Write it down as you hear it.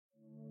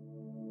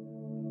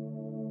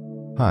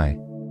Hi,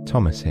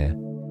 Thomas here.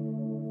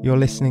 You're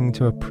listening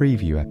to a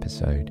preview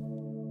episode.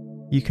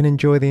 You can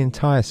enjoy the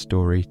entire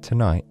story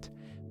tonight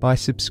by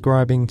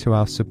subscribing to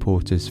our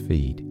supporters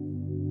feed.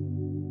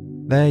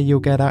 There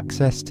you'll get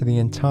access to the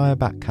entire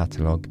back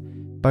catalogue,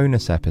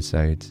 bonus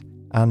episodes,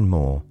 and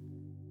more,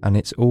 and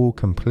it's all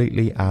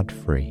completely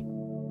ad-free.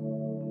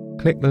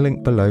 Click the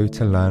link below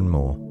to learn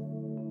more.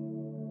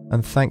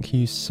 And thank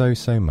you so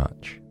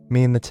much.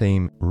 Me and the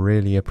team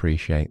really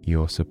appreciate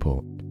your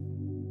support.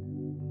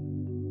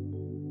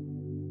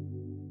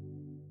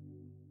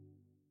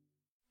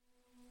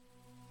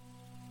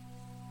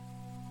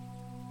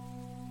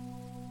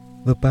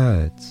 The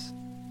birds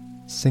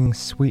sing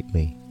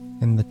sweetly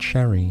in the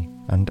cherry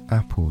and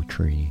apple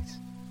trees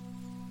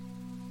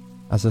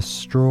as a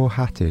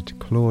straw-hatted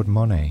Claude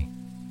Monet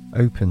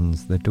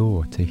opens the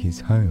door to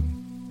his home.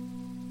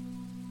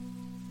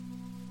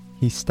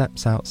 He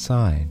steps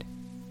outside,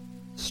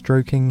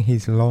 stroking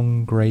his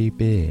long grey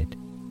beard,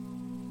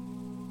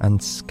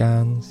 and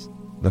scans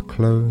the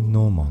Clos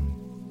Normand,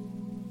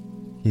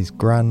 his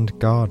grand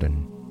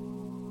garden.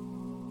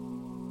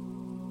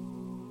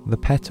 The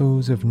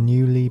petals of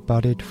newly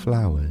budded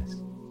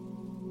flowers,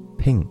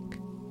 pink,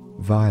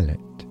 violet,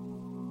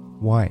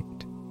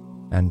 white,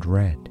 and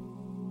red,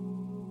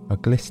 are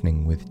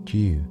glistening with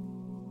dew.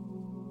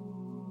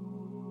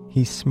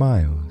 He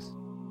smiles,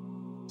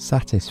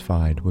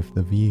 satisfied with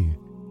the view,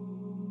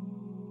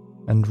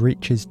 and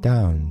reaches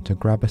down to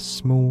grab a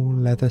small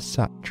leather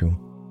satchel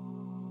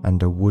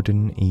and a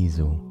wooden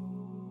easel.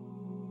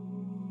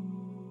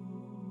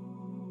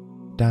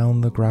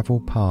 Down the gravel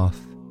path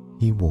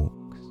he walks,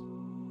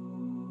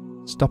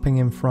 stopping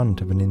in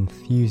front of an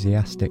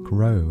enthusiastic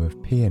row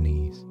of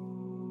peonies.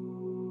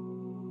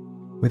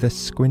 With a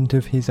squint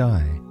of his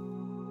eye,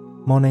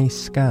 Monet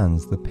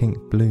scans the pink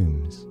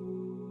blooms,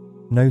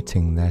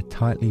 noting their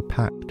tightly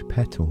packed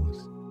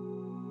petals.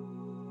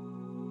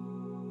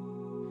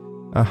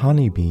 A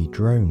honeybee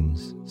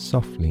drones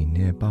softly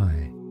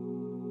nearby.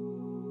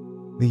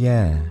 The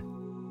air,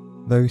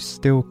 though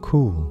still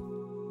cool,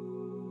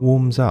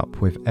 warms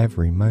up with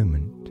every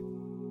moment.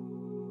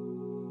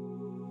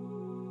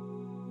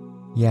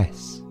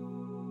 Yes,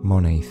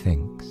 Monet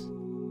thinks,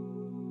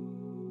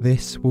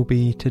 this will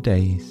be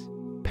today's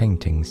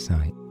painting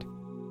site.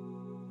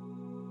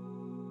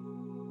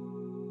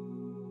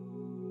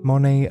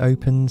 Monet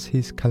opens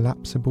his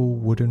collapsible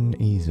wooden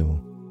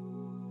easel,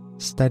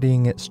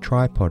 steadying its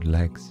tripod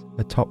legs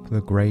atop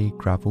the grey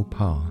gravel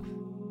path.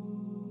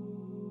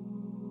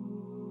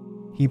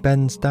 He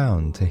bends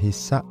down to his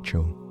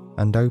satchel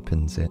and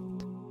opens it,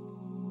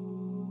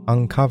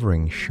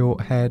 uncovering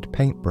short-haired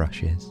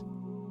paintbrushes,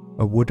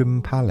 a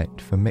wooden palette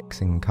for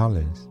mixing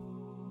colours,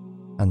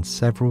 and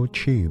several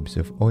tubes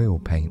of oil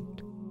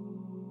paint.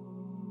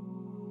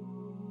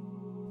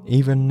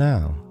 Even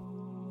now,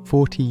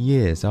 40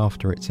 years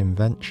after its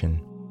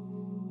invention,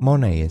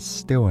 Monet is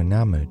still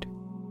enamoured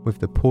with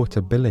the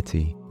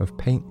portability of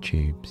paint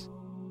tubes.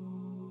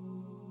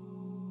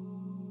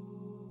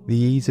 The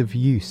ease of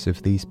use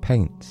of these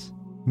paints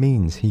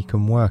means he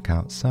can work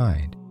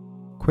outside,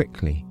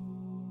 quickly,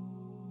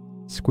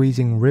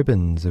 squeezing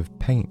ribbons of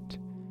paint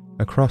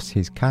across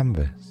his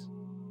canvas,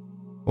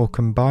 or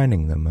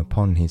combining them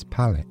upon his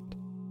palette.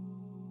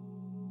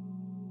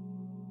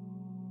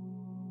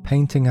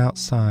 Painting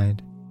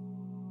outside,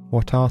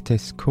 what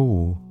artists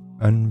call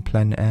en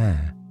plein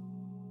air,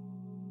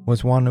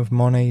 was one of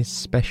Monet's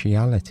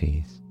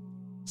specialities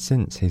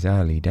since his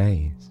early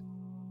days.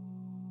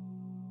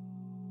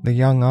 The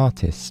young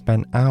artist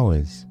spent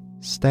hours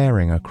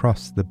staring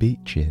across the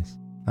beaches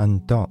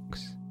and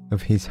docks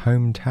of his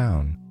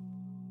hometown,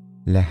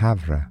 Le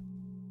Havre,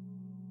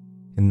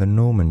 in the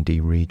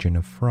Normandy region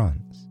of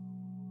France.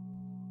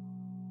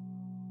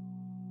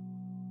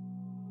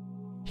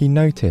 He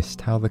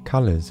noticed how the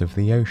colours of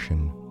the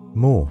ocean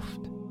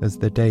morphed as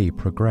the day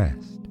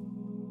progressed,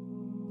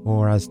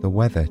 or as the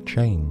weather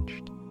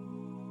changed.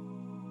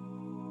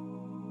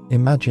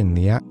 Imagine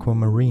the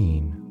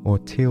aquamarine or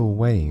teal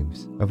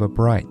waves of a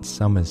bright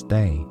summer's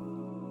day,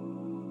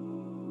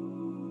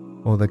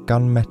 or the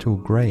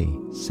gunmetal grey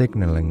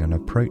signalling an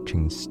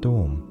approaching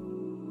storm.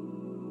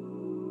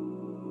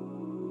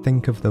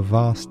 Think of the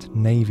vast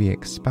navy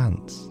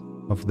expanse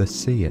of the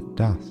sea at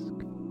dusk,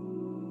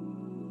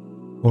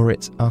 or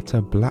its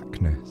utter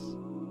blackness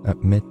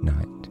at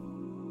midnight.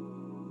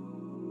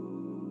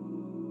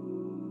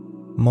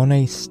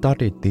 Monet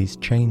studied these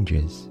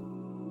changes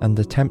and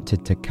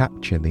attempted to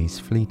capture these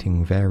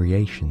fleeting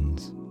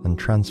variations and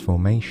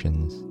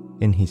transformations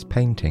in his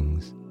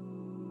paintings,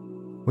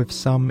 with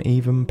some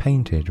even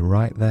painted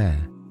right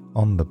there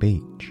on the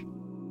beach.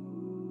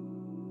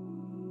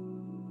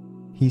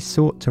 He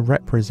sought to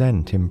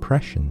represent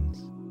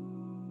impressions,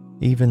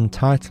 even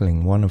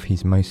titling one of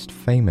his most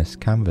famous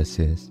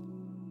canvases,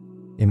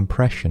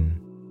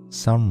 Impression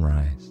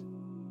Sunrise,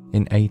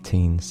 in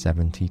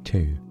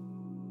 1872.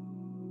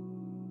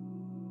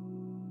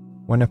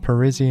 When a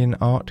Parisian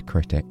art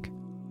critic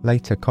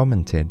later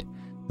commented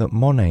that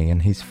Monet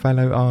and his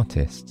fellow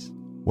artists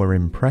were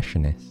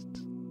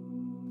Impressionists,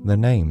 the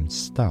name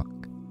stuck.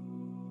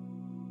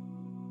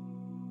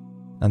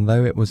 and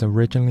though it was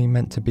originally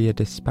meant to be a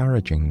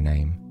disparaging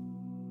name,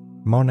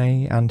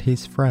 Monet and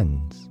his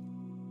friends,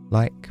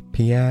 like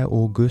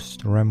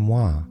Pierre-Auguste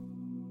Renoir,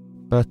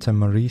 Berta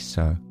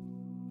Morisot,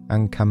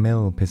 and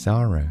Camille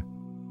Pissarro,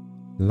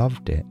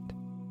 loved it.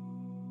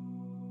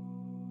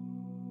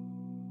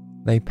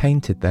 They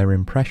painted their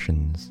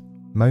impressions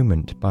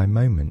moment by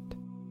moment,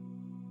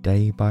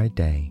 day by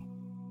day.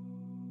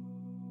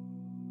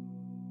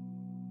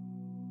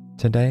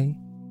 Today,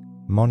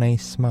 Monet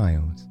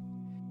smiles,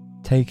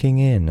 taking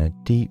in a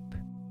deep,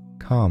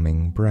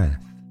 calming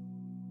breath.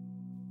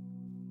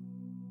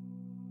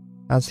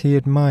 As he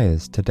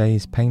admires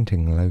today's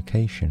painting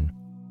location,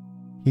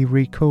 he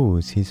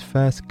recalls his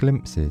first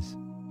glimpses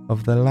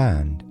of the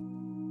land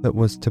that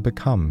was to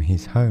become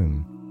his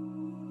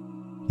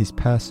home, his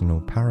personal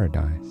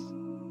paradise.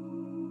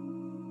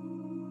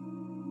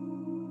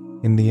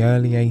 In the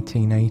early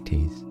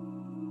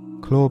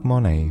 1880s, Claude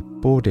Monet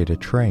boarded a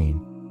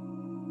train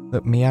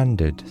that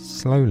meandered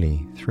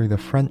slowly through the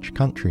French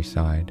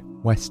countryside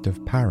west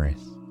of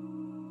Paris,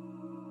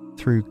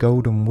 through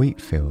golden wheat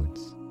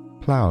fields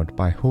ploughed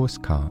by horse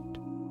cart,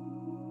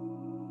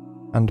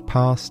 and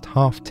past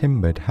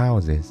half-timbered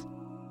houses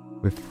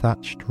with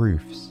thatched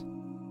roofs.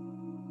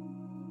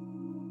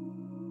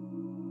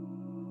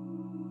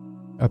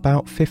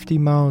 About 50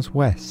 miles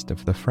west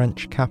of the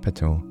French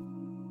capital,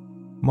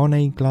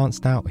 Monet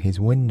glanced out his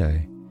window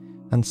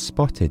and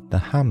spotted the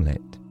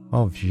hamlet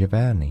of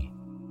Giverny,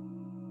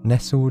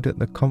 nestled at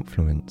the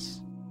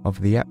confluence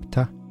of the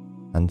Epte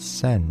and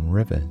Seine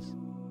rivers.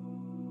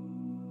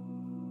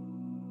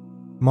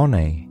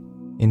 Monet,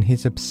 in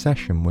his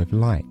obsession with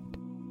light,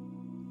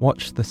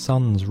 watched the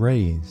sun's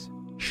rays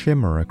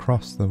shimmer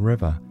across the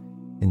river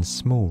in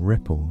small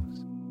ripples,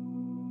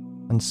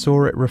 and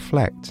saw it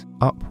reflect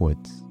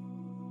upwards,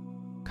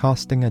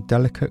 casting a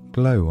delicate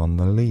glow on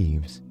the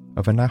leaves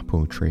of an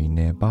apple tree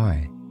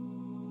nearby.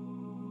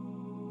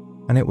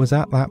 And it was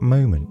at that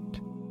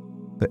moment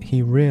that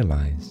he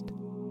realized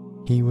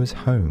he was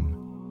home.